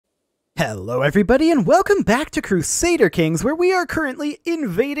Hello everybody and welcome back to Crusader Kings, where we are currently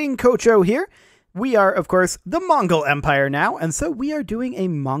invading Kocho here. We are, of course, the Mongol Empire now, and so we are doing a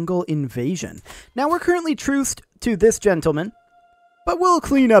Mongol invasion. Now we're currently truced to this gentleman, but we'll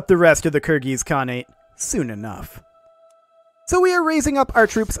clean up the rest of the Kyrgyz Khanate soon enough. So we are raising up our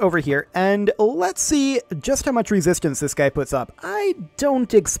troops over here, and let's see just how much resistance this guy puts up. I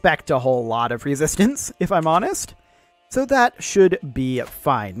don't expect a whole lot of resistance, if I'm honest. So that should be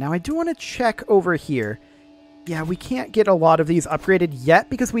fine. Now I do want to check over here. Yeah, we can't get a lot of these upgraded yet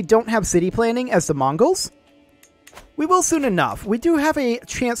because we don't have city planning as the Mongols. We will soon enough. We do have a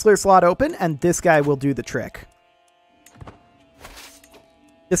Chancellor slot open, and this guy will do the trick.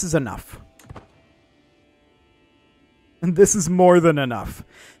 This is enough. And this is more than enough.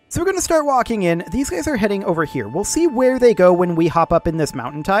 So we're going to start walking in. These guys are heading over here. We'll see where they go when we hop up in this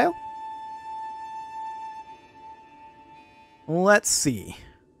mountain tile. Let's see.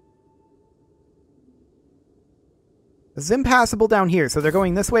 This is impassable down here, so they're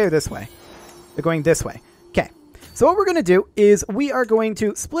going this way or this way? They're going this way. Okay. So what we're going to do is we are going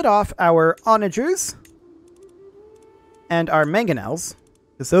to split off our onagers and our mangonels,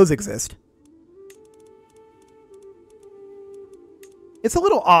 because those exist. It's a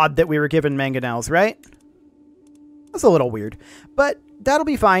little odd that we were given mangonels, right? That's a little weird. But that'll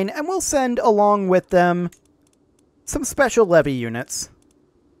be fine, and we'll send along with them some special levy units.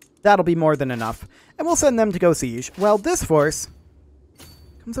 That'll be more than enough. And we'll send them to go siege. Well, this force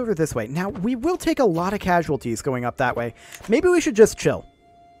comes over this way. Now, we will take a lot of casualties going up that way. Maybe we should just chill.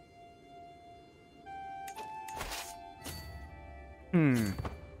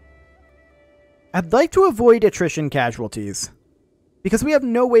 I'd like to avoid attrition casualties, because we have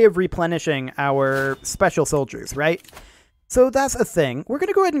no way of replenishing our special soldiers, right? So that's a thing. We're going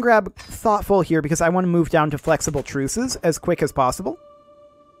to go ahead and grab Thoughtful here because I want to move down to Flexible Truces as quick as possible.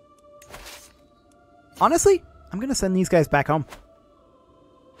 Honestly, I'm going to send these guys back home.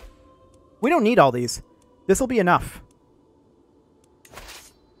 We don't need all these. This will be enough.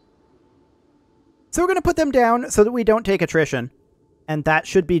 So we're going to put them down so that we don't take attrition. And that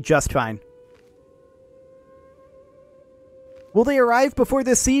should be just fine. Will they arrive before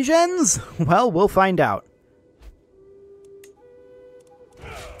the siege ends? Well, we'll find out.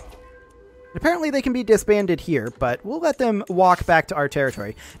 Apparently they can be disbanded here, but we'll let them walk back to our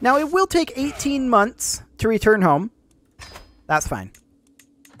territory. Now, it will take 18 months to return home. That's fine.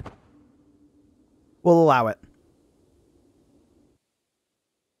 We'll allow it.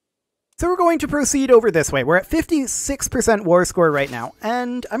 So we're going to proceed over this way. We're at 56% war score right now,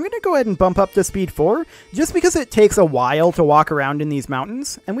 and I'm going to go ahead and bump up to speed 4, just because it takes a while to walk around in these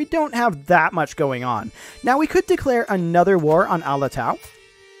mountains, and we don't have that much going on. Now, we could declare another war on Alatau,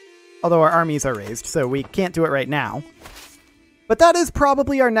 although our armies are raised, so we can't do it right now. But that is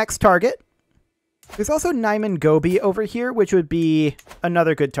probably our next target. There's also Naiman Gobi over here, which would be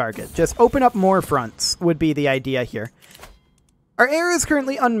another good target. Just open up more fronts would be the idea here. Our heir is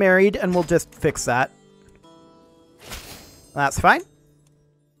currently unmarried, and we'll just fix that. That's fine.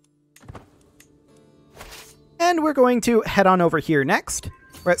 And we're going to head on over here next.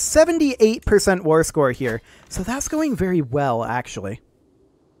 We're at 78% war score here, so that's going very well, actually.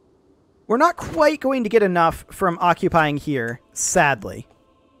 We're not quite going to get enough from occupying here, sadly.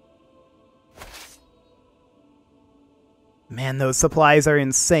 Man, those supplies are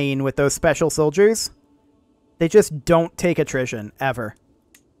insane with those special soldiers. They just don't take attrition, ever.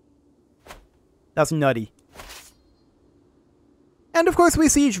 That's nutty. And of course we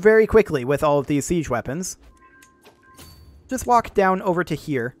siege very quickly with all of these siege weapons. Just walk down over to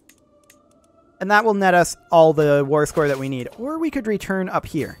here. And that will net us all the war score that we need. Or we could return up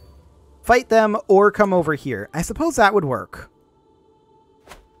here. Fight them or come over here. I suppose that would work.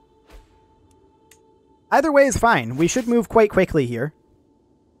 Either way is fine. We should move quite quickly here.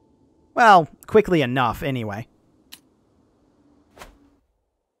 Well, quickly enough anyway.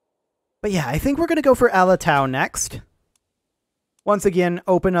 But yeah, I think we're going to go for Alatau next. Once again,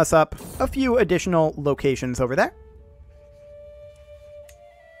 open us up a few additional locations over there.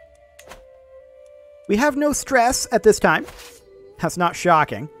 We have no stress at this time. That's not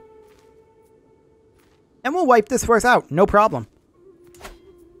shocking. And we'll wipe this force out, no problem.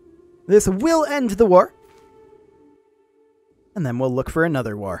 This will end the war. And then we'll look for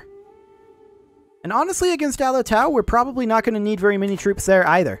another war. And honestly, against Alatau, we're probably not going to need very many troops there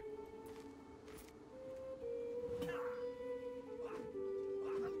either.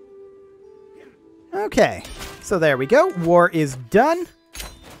 Okay, so there we go. War is done.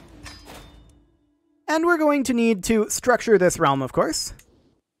 And we're going to need to structure this realm, of course.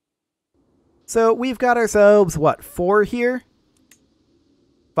 So we've got ourselves, what, 4 here?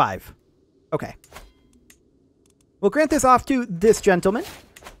 5. Okay. We'll grant this off to this gentleman.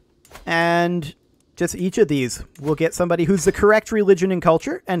 And just each of these will get somebody who's the correct religion and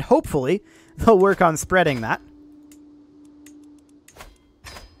culture, and hopefully they'll work on spreading that.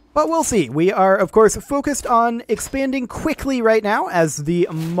 But we'll see. We are, of course, focused on expanding quickly right now, as the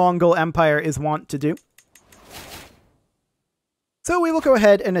Mongol Empire is wont to do. So we will go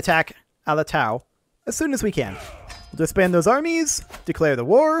ahead and attack Alatau as soon as we can. We'll disband those armies, declare the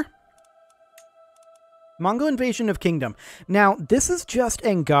war. Mongol invasion of kingdom. Now, this is just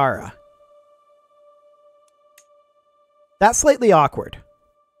Angara. That's slightly awkward.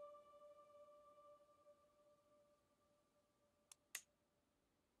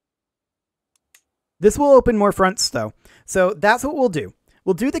 This will open more fronts, though. So that's what we'll do.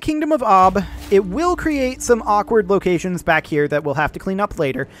 We'll do the Kingdom of Ob. It will create some awkward locations back here that we'll have to clean up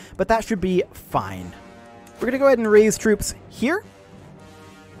later, but that should be fine. We're going to go ahead and raise troops here.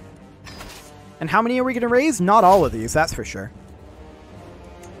 And how many are we going to raise? Not all of these, that's for sure.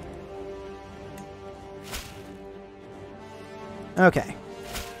 Okay.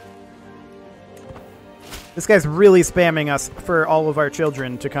 This guy's really spamming us for all of our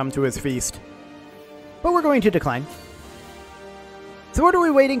children to come to his feast. But we're going to decline. So what are we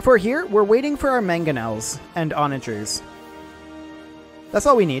waiting for here? We're waiting for our mangonels and onagers. That's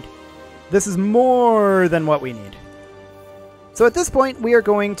all we need. This is more than what we need. So at this point, we are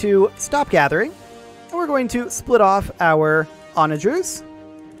going to stop gathering. And we're going to split off our onagers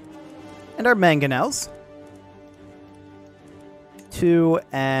and our mangonels. 2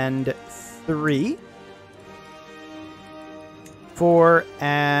 and 3. 4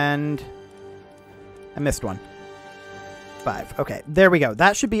 and... I missed one. 5. Okay, there we go.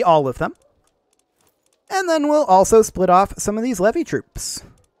 That should be all of them. And then we'll also split off some of these levy troops,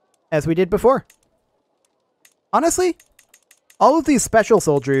 as we did before. Honestly, all of these special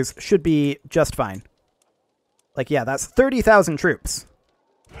soldiers should be just fine. Like, yeah, that's 30,000 troops.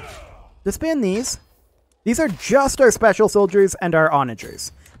 Disband these. These are just our special soldiers and our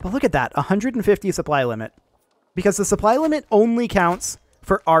onagers. But look at that, 150 supply limit. Because the supply limit only counts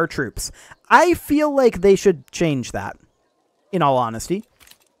for our troops. I feel like they should change that, in all honesty.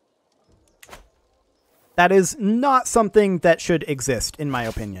 That is not something that should exist, in my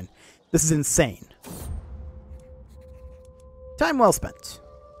opinion. This is insane. Time well spent.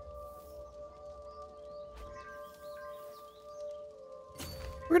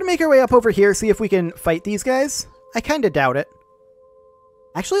 We're going to make our way up over here, see if we can fight these guys. I kind of doubt it.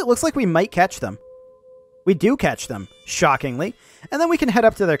 Actually, it looks like we might catch them. We do catch them, shockingly. And then we can head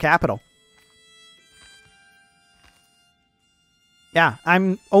up to their capital. Yeah,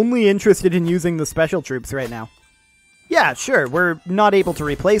 I'm only interested in using the special troops right now. Yeah, sure, we're not able to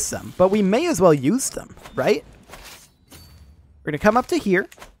replace them, but we may as well use them, right? We're going to come up to here.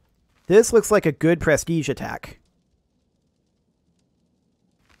 This looks like a good prestige attack.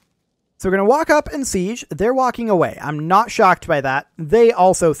 So we're going to walk up and siege. They're walking away. I'm not shocked by that. They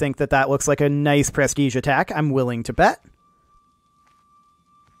also think that that looks like a nice prestige attack. I'm willing to bet.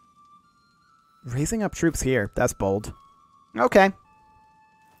 Raising up troops here. That's bold. Okay.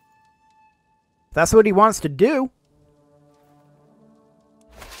 That's what he wants to do.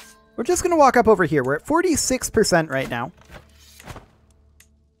 We're just going to walk up over here. We're at 46% right now.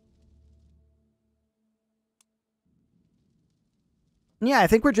 Yeah, I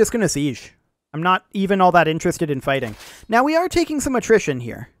think we're just going to siege. I'm not even all that interested in fighting. Now, we are taking some attrition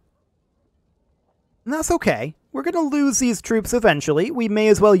here. And that's okay. We're going to lose these troops eventually. We may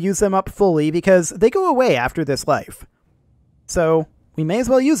as well use them up fully because they go away after this life. So, we may as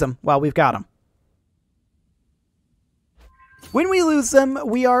well use them while we've got them. When we lose them,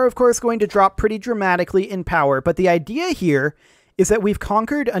 we are, of course, going to drop pretty dramatically in power. But the idea here is that we've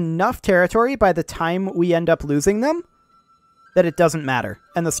conquered enough territory by the time we end up losing them that it doesn't matter,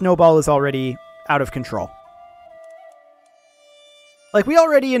 and the snowball is already out of control. Like, we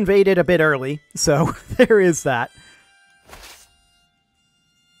already invaded a bit early, so there is that.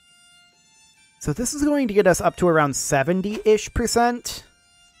 So this is going to get us up to around 70-ish%.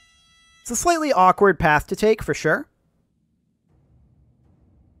 It's a slightly awkward path to take, for sure.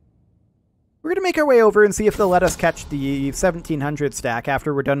 We're going to make our way over and see if they'll let us catch the 1700 stack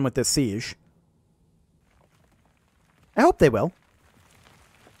after we're done with this siege. I hope they will.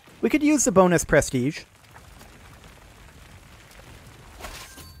 We could use the bonus prestige.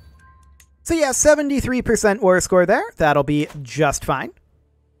 So yeah, 73% war score there. That'll be just fine.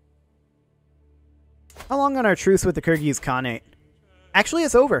 How long on our truce with the Kyrgyz Khanate? Actually,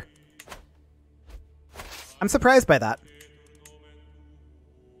 it's over. I'm surprised by that.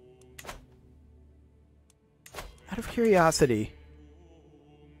 Out of curiosity.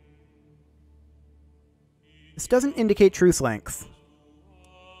 This doesn't indicate truce length.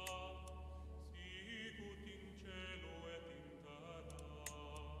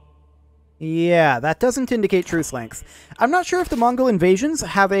 Yeah, that doesn't indicate truce length. I'm not sure if the Mongol invasions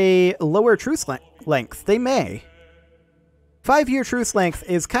have a lower truce length. They may. 5-year truce length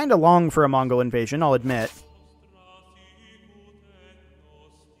is kind of long for a Mongol invasion, I'll admit.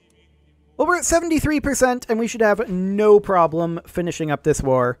 Well, we're at 73%, and we should have no problem finishing up this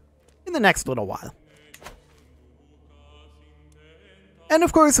war in the next little while. And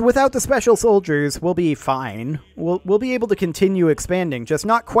of course, without the special soldiers, we'll be fine. We'll be able to continue expanding, just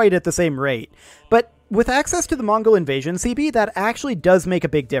not quite at the same rate. But with access to the Mongol invasion, CB, that actually does make a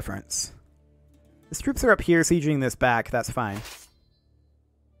big difference. His troops are up here sieging this back, that's fine.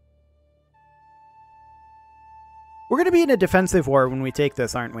 We're going to be in a defensive war when we take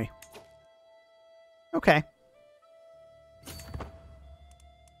this, aren't we? Okay.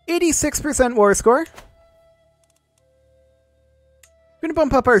 86% war score. Going to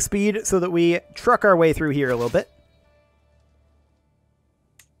bump up our speed so that we truck our way through here a little bit.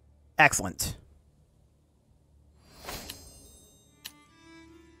 Excellent.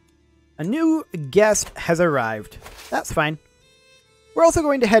 A new guest has arrived. That's fine. We're also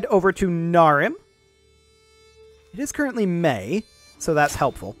going to head over to Narim. It is currently May, so that's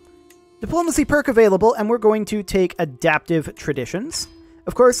helpful. Diplomacy perk available, and we're going to take adaptive traditions.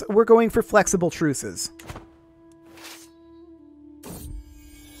 Of course, we're going for flexible truces.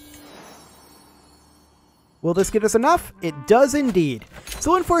 Will this get us enough? It does indeed. So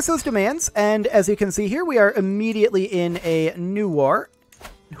we'll enforce those demands, and as you can see here, we are immediately in a new war.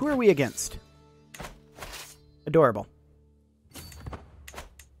 Who are we against? Adorable.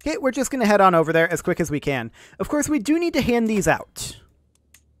 Okay, we're just going to head on over there as quick as we can. Of course, we do need to hand these out.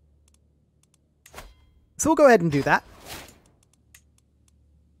 So we'll go ahead and do that.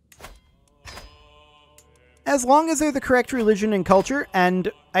 As long as they're the correct religion and culture,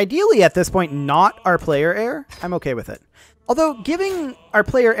 and ideally at this point not our player heir, I'm okay with it. Although giving our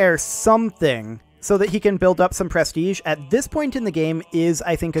player heir something so that he can build up some prestige at this point in the game is,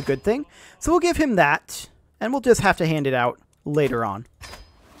 I think, a good thing. So we'll give him that, and we'll just have to hand it out later on.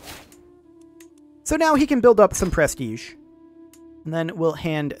 So now he can build up some prestige. And then we'll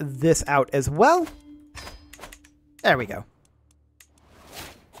hand this out as well. There we go.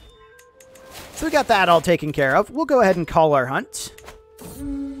 So we got that all taken care of. We'll go ahead and call our hunt.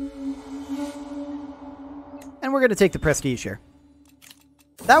 And we're going to take the prestige here.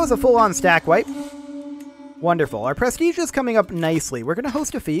 That was a full-on stack wipe. Wonderful. Our prestige is coming up nicely. We're going to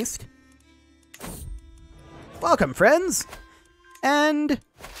host a feast. Welcome, friends. And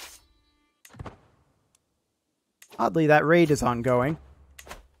oddly, that raid is ongoing.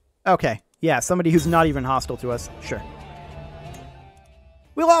 Okay. Yeah, somebody who's not even hostile to us. Sure.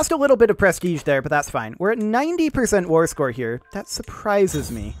 We lost a little bit of prestige there, but that's fine. We're at 90% war score here. That surprises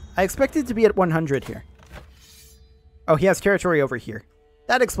me. I expected to be at 100 here. Oh, he has territory over here.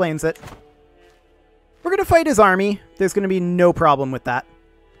 That explains it. We're going to fight his army. There's going to be no problem with that.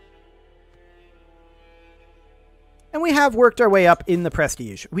 And we have worked our way up in the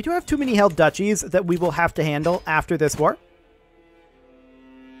prestige. We do have too many held duchies that we will have to handle after this war.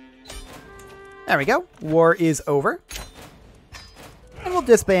 There we go. War is over. And we'll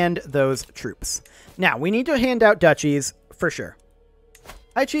disband those troops. Now, we need to hand out duchies for sure.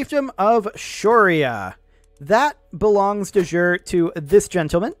 High Chiefdom of Shoria. That belongs de jure to this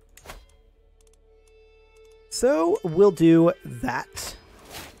gentleman. So we'll do that.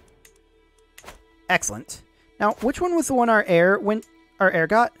 Excellent. Now, which one was the one our heir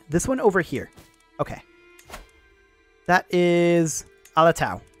got? This one over here. Okay. That is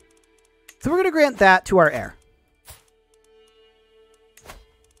Alatau. So we're going to grant that to our heir.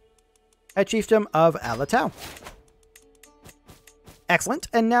 A chiefdom of Alatau. Excellent.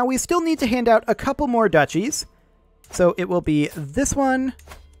 And now we still need to hand out a couple more duchies. So it will be this one.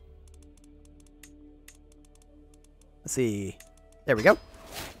 Let's see. There we go.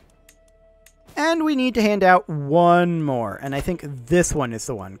 And we need to hand out one more. And I think this one is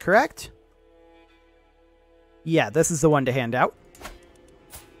the one, correct? Yeah, this is the one to hand out.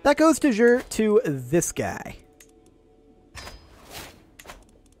 That goes de jure to this guy.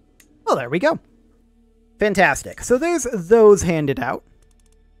 Well, there we go. Fantastic. So there's those handed out.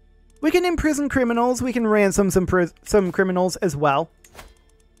 We can imprison criminals. We can ransom some criminals as well.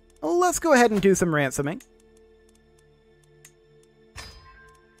 Let's go ahead and do some ransoming.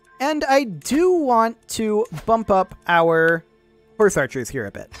 And I do want to bump up our horse archers here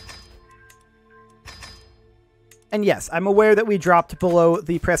a bit. And yes, I'm aware that we dropped below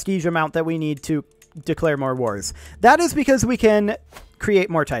the prestige amount that we need to declare more wars. That is because we can create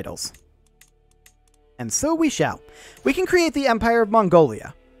more titles. And so we shall. We can create the Empire of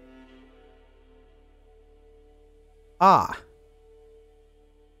Mongolia. Ah.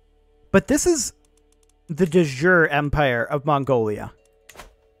 But this is the de jure Empire of Mongolia.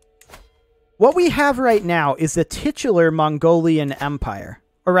 What we have right now is the titular Mongolian Empire.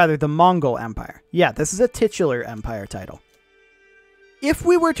 Or rather, the Mongol Empire. Yeah, this is a titular empire title. If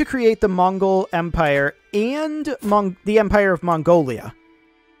we were to create the Mongol Empire and the Empire of Mongolia,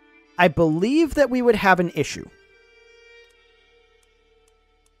 I believe that we would have an issue.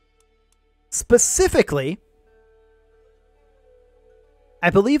 Specifically, I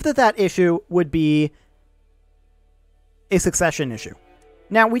believe that that issue would be a succession issue.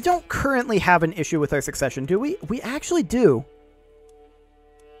 Now, we don't currently have an issue with our succession, do we? We actually do.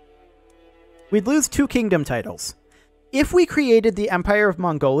 We'd lose 2 kingdom titles. If we created the Empire of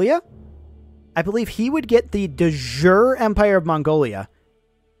Mongolia, I believe he would get the de jure Empire of Mongolia.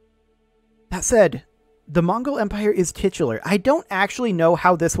 That said, the Mongol Empire is titular. I don't actually know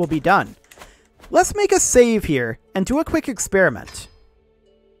how this will be done. Let's make a save here and do a quick experiment.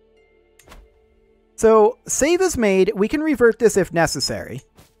 So, save is made. We can revert this if necessary.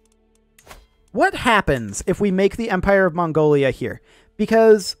 What happens if we make the Empire of Mongolia here?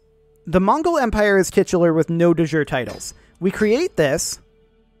 Because the Mongol Empire is titular with no de jure titles. We create this,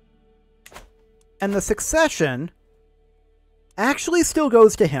 and the succession actually still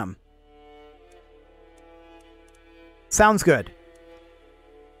goes to him. Sounds good.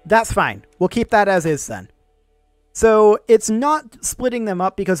 That's fine. We'll keep that as is then. So it's not splitting them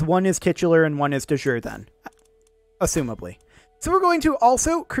up because one is titular and one is de jure then, assumably. So we're going to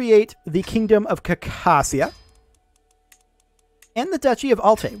also create the Kingdom of Khakassia and the Duchy of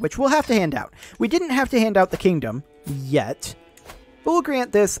Altai, which we'll have to hand out. We didn't have to hand out the kingdom yet, but we'll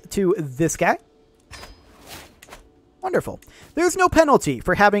grant this to this guy. Wonderful. There's no penalty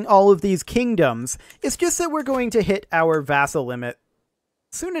for having all of these kingdoms. It's just that we're going to hit our vassal limit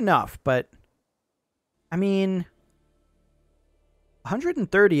soon enough, but I mean,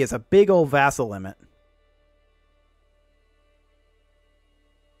 130 is a big old vassal limit.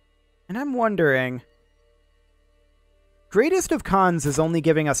 And I'm wondering, Greatest of Khans is only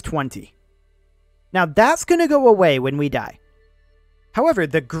giving us 20. Now that's going to go away when we die. However,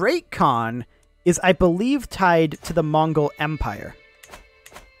 the Great Khan is, I believe, tied to the Mongol Empire.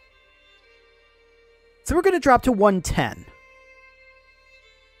 So we're going to drop to 110.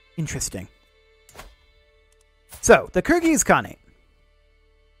 Interesting. So, the Kyrgyz Khanate.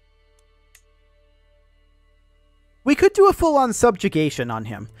 We could do a full-on subjugation on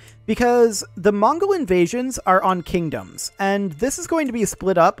him, because the Mongol invasions are on kingdoms, and this is going to be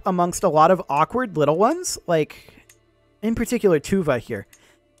split up amongst a lot of awkward little ones, like, in particular, Tuva here.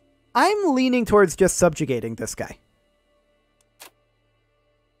 I'm leaning towards just subjugating this guy.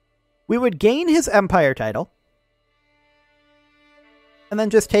 We would gain his empire title, and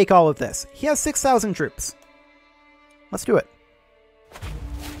then just take all of this. He has 6,000 troops. Let's do it.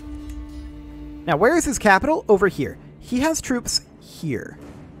 Now, where is his capital? Over here. He has troops here.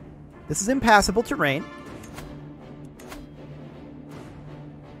 This is impassable terrain.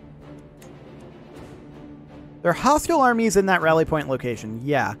 There are hostile armies in that rally point location.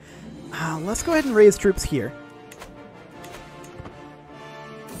 Yeah. Let's go ahead and raise troops here.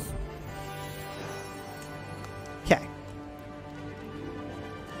 Okay.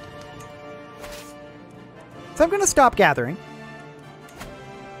 So I'm going to stop gathering.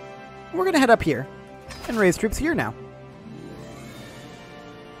 We're going to head up here and raise troops here now.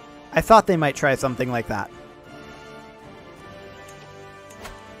 I thought they might try something like that.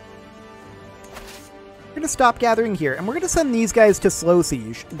 We're going to stop gathering here, and we're going to send these guys to slow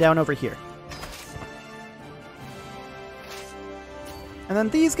siege down over here. And then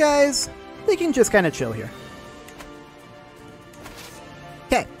these guys, they can just kind of chill here.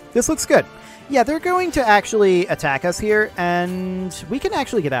 Okay, this looks good. Yeah, they're going to actually attack us here, and we can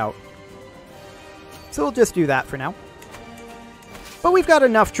actually get out. So we'll just do that for now. But we've got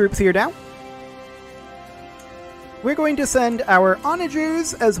enough troops here now. We're going to send our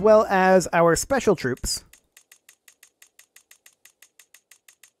onagers as well as our special troops.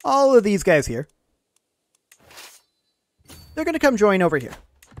 All of these guys here. They're going to come join over here.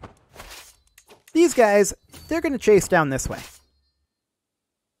 These guys, they're going to chase down this way.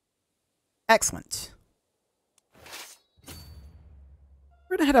 Excellent.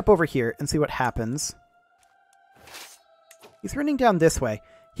 We're going to head up over here and see what happens. He's running down this way.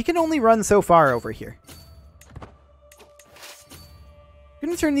 He can only run so far over here. We're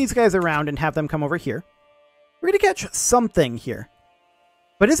going to turn these guys around and have them come over here. We're going to catch something here.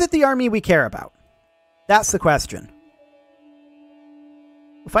 But is it the army we care about? That's the question.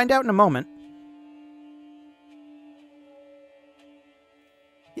 We'll find out in a moment.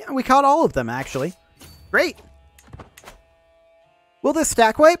 we caught all of them, actually. Great. Will this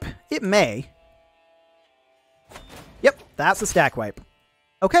stack wipe? It may. Yep, that's a stack wipe.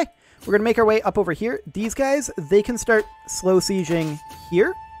 Okay, we're going to make our way up over here. These guys, they can start slow sieging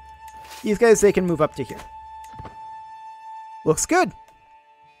here. These guys, they can move up to here. Looks good.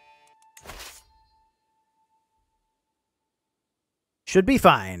 Should be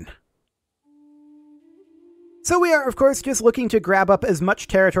fine. So we are, of course, just looking to grab up as much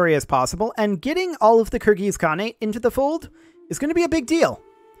territory as possible, and getting all of the Kyrgyz Khanate into the fold is going to be a big deal.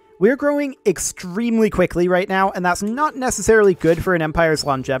 We're growing extremely quickly right now, and that's not necessarily good for an empire's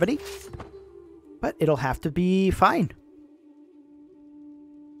longevity, but it'll have to be fine.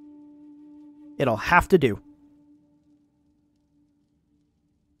 It'll have to do.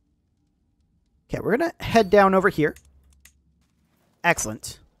 Okay, we're going to head down over here.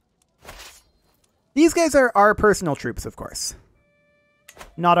 Excellent. These guys are our personal troops, of course.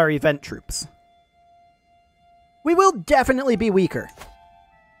 Not our event troops. We will definitely be weaker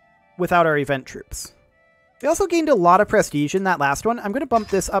without our event troops. We also gained a lot of prestige in that last one. I'm going to bump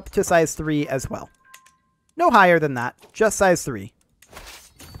this up to size 3 as well. No higher than that, just size 3.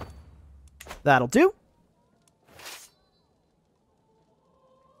 That'll do.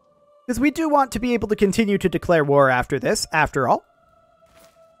 Because we do want to be able to continue to declare war after this, after all.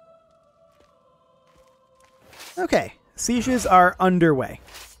 Okay, sieges are underway.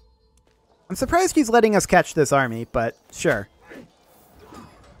 I'm surprised he's letting us catch this army, but sure.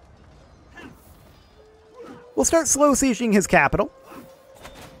 We'll start slow sieging his capital.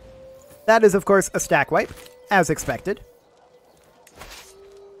 That is, of course, a stack wipe, as expected.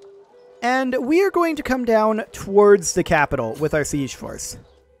 And we are going to come down towards the capital with our siege force.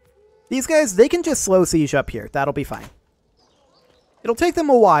 These guys, they can just slow siege up here. That'll be fine. It'll take them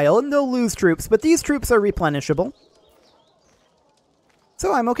a while, and they'll lose troops, but these troops are replenishable.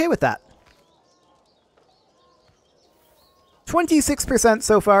 So I'm okay with that. 26%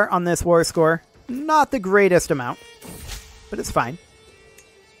 so far on this war score. Not the greatest amount, but it's fine.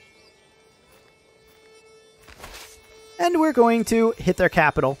 And we're going to hit their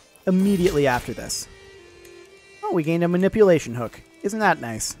capital immediately after this. Oh, we gained a manipulation hook. Isn't that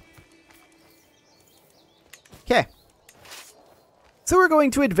nice? Okay. So we're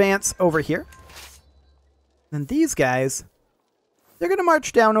going to advance over here. And these guys, they're going to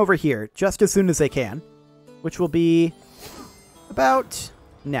march down over here just as soon as they can, which will be about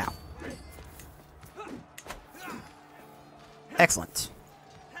now. Excellent.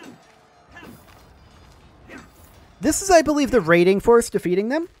 This is, I believe, the raiding force defeating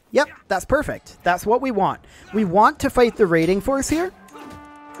them. Yep, that's perfect. That's what we want. We want to fight the raiding force here.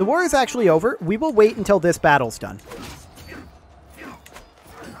 The war is actually over. We will wait until this battle's done.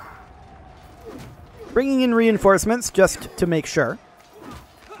 Bringing in reinforcements just to make sure.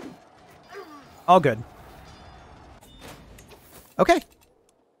 All good. Okay.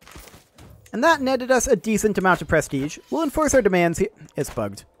 And that netted us a decent amount of prestige. We'll enforce our demands here. It's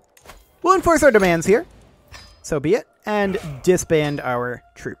bugged. We'll enforce our demands here. So be it. And disband our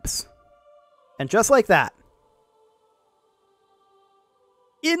troops. And just like that,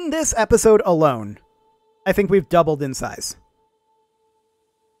 in this episode alone, I think we've doubled in size.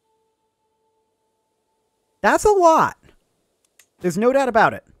 That's a lot. There's no doubt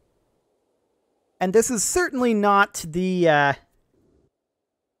about it. And this is certainly not the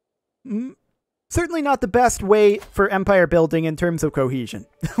best way for empire building in terms of cohesion.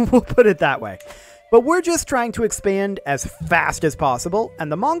 We'll put it that way. But we're just trying to expand as fast as possible,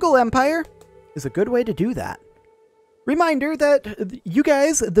 and the Mongol Empire is a good way to do that. Reminder that you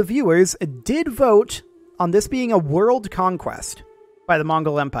guys, the viewers, did vote on this being a world conquest by the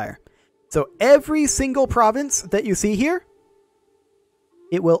Mongol Empire. So every single province that you see here,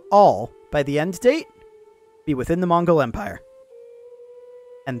 it will all, by the end date, be within the Mongol Empire.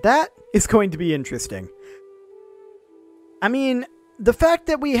 And that is going to be interesting. I mean, the fact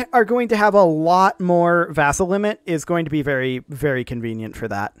that we are going to have a lot more vassal limit is going to be very, very convenient for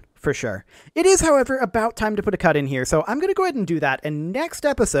that, for sure. It is, however, about time to put a cut in here, so I'm going to go ahead and do that, and next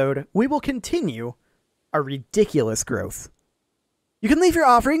episode, we will continue our ridiculous growth. You can leave your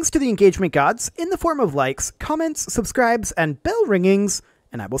offerings to the engagement gods in the form of likes, comments, subscribes, and bell ringings,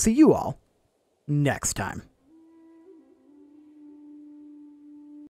 and I will see you all next time.